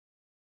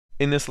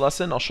In this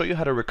lesson, I'll show you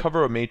how to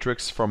recover a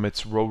matrix from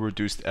its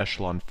row-reduced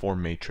echelon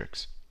form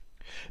matrix.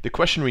 The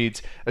question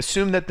reads,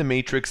 assume that the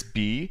matrix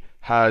B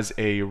has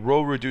a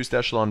row-reduced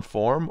echelon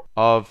form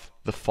of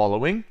the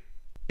following.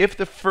 If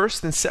the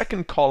first and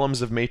second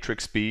columns of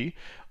matrix B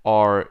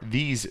are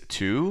these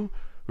two,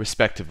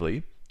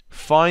 respectively,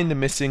 find the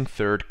missing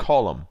third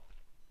column.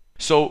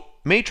 So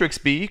matrix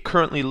B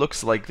currently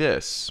looks like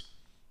this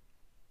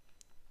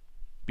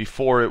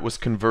before it was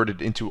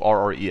converted into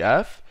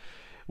RREF,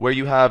 where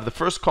you have the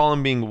first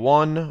column being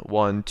 1,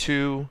 1,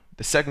 2,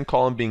 the second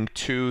column being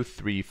 2,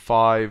 3,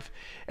 5,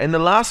 and the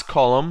last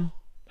column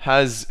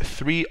has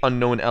 3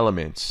 unknown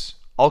elements.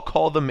 I'll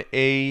call them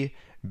A,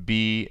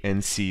 B,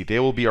 and C. They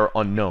will be our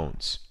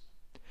unknowns.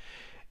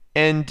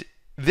 And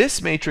this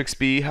matrix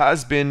B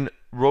has been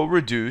row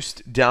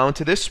reduced down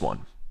to this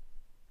one.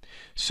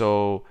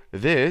 So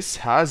this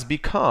has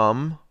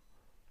become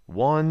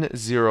 1,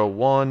 0,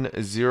 1,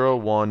 0,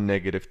 1,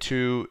 negative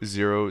 2,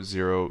 0,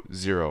 0,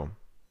 0.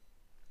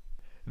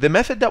 The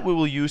method that we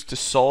will use to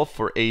solve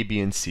for A,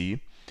 B, and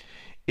C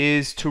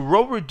is to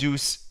row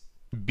reduce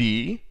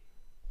B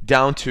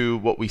down to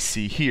what we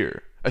see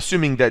here,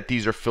 assuming that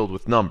these are filled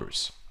with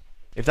numbers.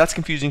 If that's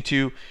confusing to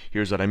you,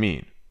 here's what I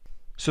mean.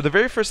 So the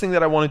very first thing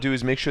that I want to do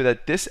is make sure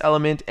that this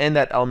element and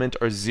that element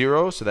are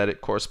 0 so that it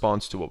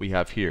corresponds to what we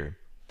have here.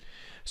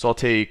 So I'll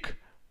take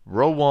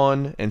row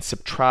 1 and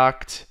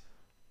subtract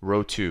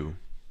row 2.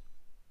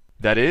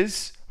 That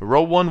is,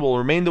 row 1 will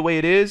remain the way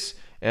it is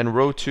and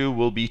row 2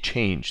 will be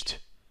changed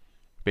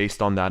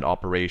based on that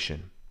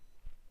operation.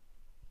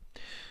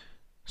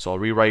 So I'll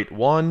rewrite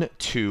 1,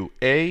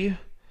 2a.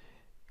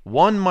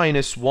 1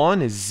 minus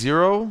 1 is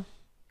 0.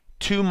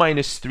 2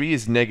 minus 3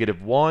 is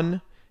negative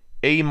 1.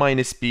 A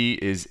minus b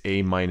is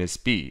a minus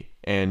b.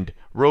 And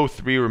row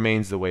 3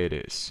 remains the way it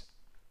is.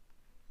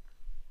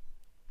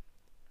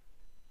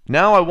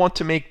 Now I want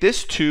to make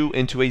this 2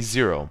 into a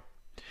 0.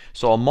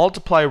 So I'll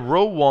multiply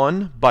row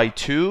 1 by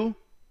 2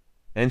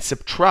 and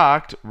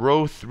subtract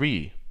row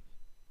 3.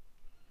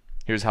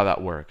 Here's how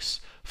that works.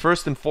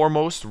 First and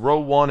foremost, row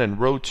 1 and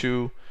row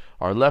 2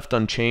 are left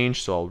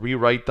unchanged, so I'll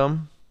rewrite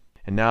them.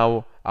 And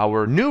now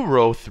our new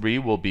row 3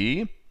 will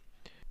be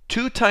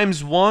 2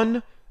 times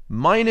 1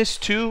 minus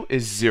 2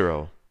 is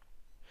 0.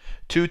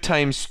 2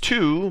 times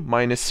 2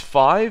 minus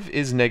 5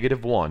 is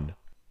negative 1.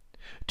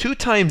 2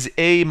 times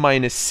a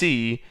minus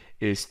c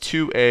is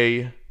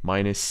 2a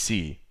minus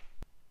c.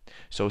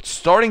 So it's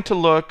starting to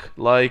look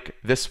like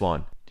this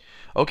one.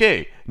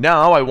 Okay,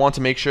 now I want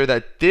to make sure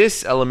that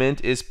this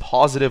element is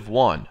positive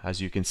 1,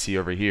 as you can see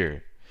over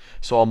here.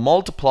 So I'll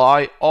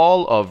multiply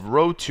all of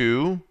row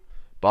 2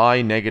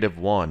 by negative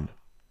 1.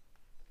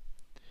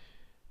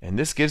 And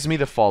this gives me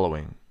the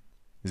following.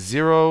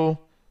 0,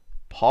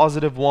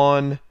 positive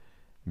 1,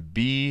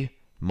 b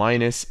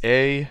minus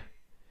a,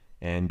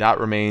 and that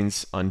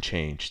remains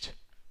unchanged.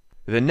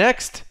 The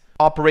next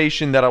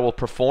operation that I will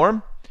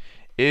perform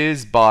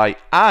is by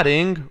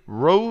adding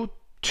row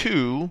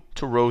 2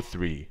 to row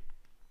 3.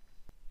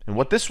 And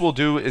what this will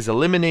do is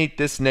eliminate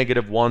this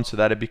negative 1 so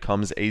that it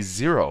becomes a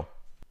 0.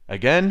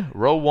 Again,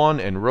 row 1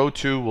 and row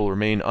 2 will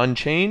remain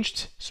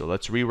unchanged, so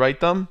let's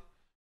rewrite them.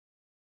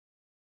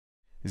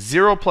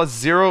 0 plus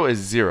 0 is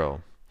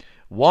 0.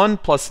 1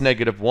 plus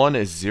negative 1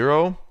 is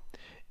 0.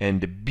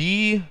 And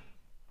b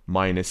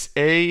minus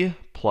a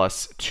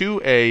plus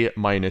 2a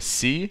minus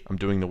c, I'm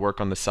doing the work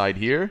on the side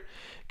here,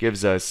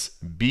 gives us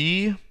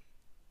b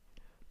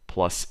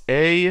plus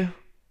a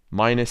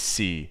minus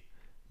c.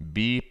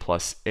 b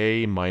plus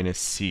a minus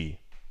c.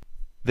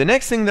 The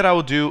next thing that I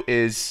will do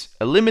is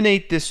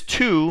eliminate this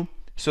 2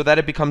 so that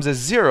it becomes a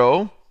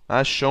 0,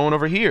 as shown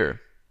over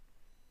here.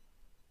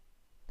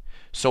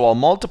 So I'll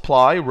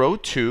multiply row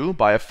 2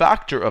 by a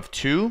factor of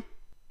 2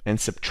 and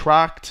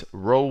subtract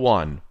row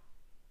 1.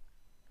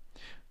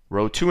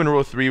 Row 2 and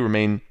row 3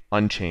 remain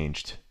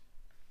unchanged.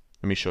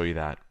 Let me show you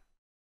that.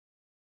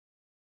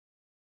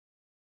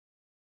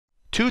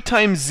 2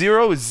 times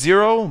 0 is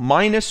 0,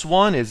 minus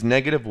 1 is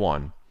negative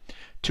 1.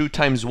 2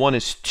 times 1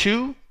 is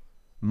 2,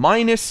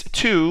 minus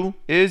 2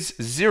 is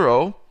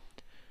 0.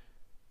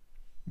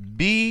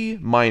 b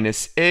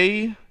minus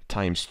a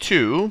times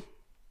 2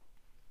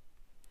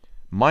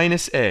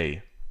 minus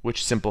a,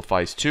 which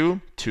simplifies to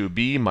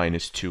 2b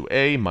minus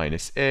 2a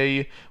minus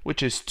a,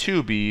 which is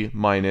 2b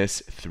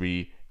minus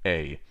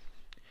 3a.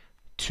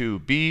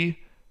 2b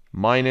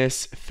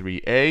minus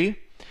 3a.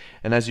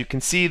 And as you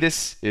can see,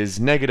 this is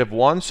negative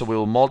 1, so we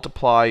will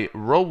multiply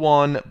row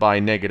 1 by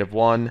negative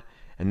 1,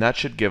 and that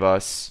should give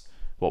us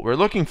what we're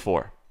looking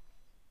for.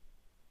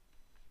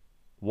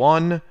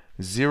 1,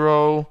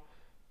 0,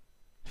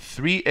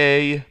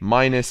 3a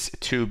minus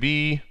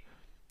 2b,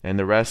 and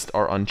the rest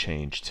are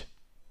unchanged.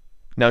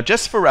 Now,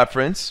 just for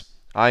reference,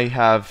 I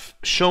have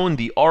shown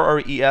the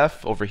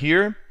RREF over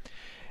here,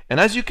 and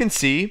as you can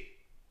see,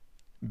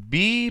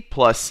 b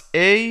plus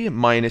a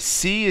minus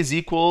c is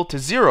equal to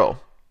 0.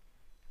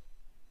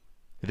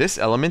 This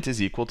element is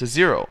equal to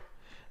 0.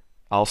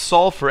 I'll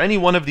solve for any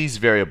one of these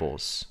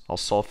variables. I'll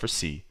solve for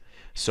c.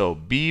 So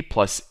b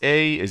plus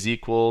a is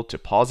equal to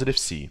positive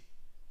c.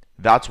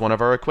 That's one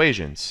of our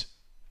equations.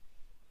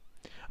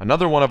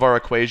 Another one of our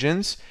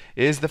equations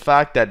is the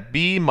fact that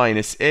b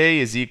minus a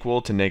is equal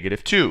to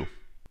negative 2.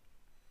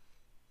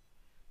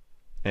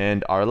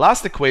 And our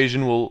last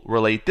equation will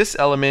relate this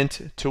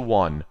element to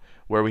 1,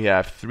 where we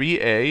have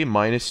 3a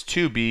minus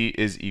 2b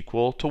is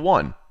equal to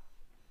 1.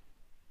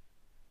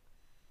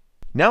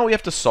 Now we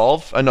have to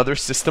solve another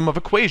system of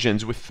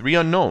equations with 3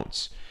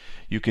 unknowns.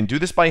 You can do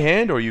this by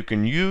hand or you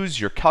can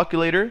use your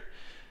calculator.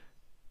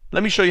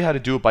 Let me show you how to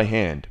do it by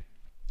hand.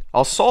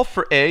 I'll solve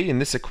for a in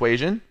this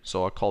equation,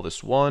 so I'll call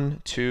this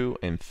 1, 2,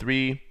 and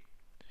 3.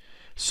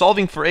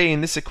 Solving for a in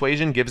this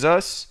equation gives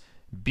us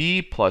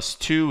b plus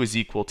 2 is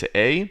equal to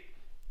a.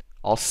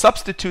 I'll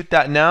substitute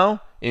that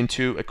now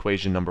into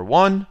equation number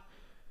 1.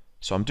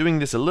 So I'm doing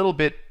this a little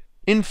bit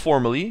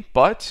informally,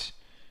 but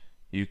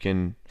you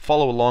can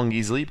follow along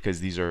easily because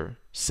these are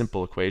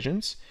simple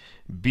equations.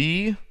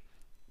 b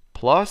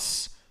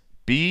plus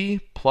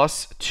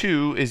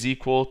 2 is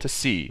equal to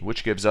c,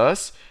 which gives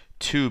us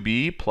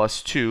 2b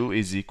plus 2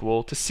 is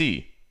equal to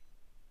c.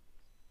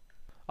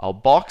 I'll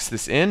box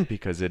this in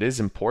because it is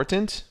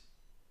important.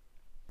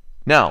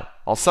 Now,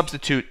 I'll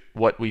substitute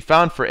what we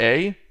found for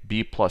a,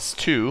 b plus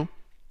 2,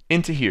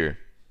 into here.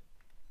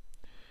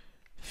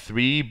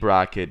 3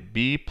 bracket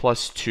b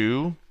plus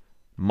 2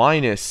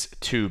 minus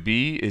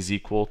 2b is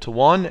equal to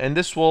 1, and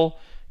this will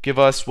give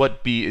us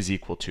what b is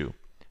equal to.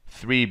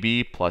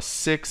 3b plus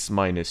 6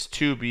 minus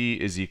 2b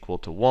is equal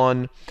to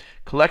 1.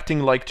 Collecting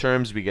like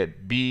terms, we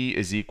get b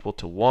is equal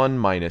to 1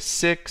 minus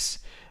 6.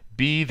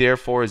 b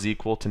therefore is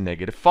equal to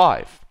negative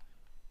 5.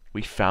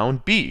 We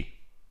found b.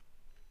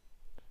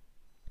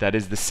 That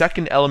is the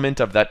second element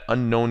of that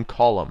unknown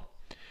column.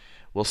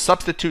 We'll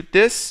substitute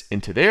this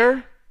into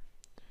there,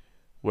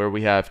 where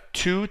we have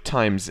 2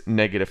 times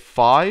negative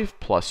 5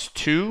 plus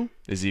 2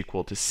 is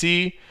equal to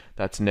c.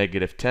 That's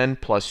negative 10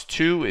 plus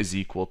 2 is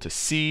equal to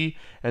c,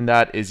 and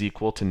that is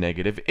equal to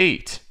negative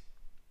 8.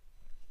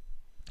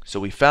 So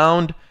we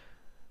found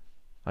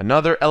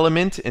another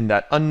element in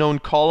that unknown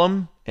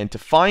column, and to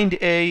find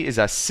a is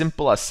as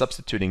simple as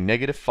substituting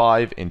negative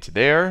 5 into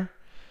there,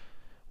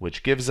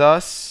 which gives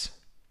us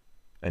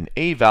an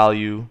a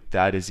value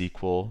that is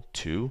equal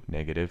to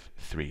negative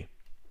 3.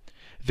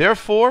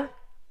 Therefore,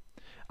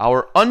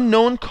 our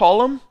unknown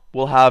column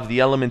will have the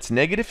elements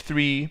negative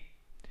 3,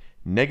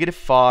 negative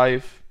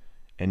 5,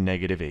 and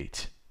negative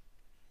 8.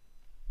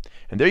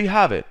 And there you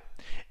have it.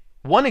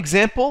 One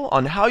example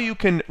on how you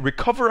can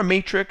recover a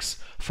matrix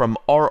from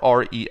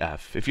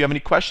RREF. If you have any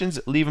questions,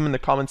 leave them in the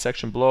comment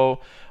section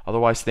below.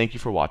 Otherwise, thank you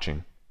for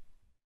watching.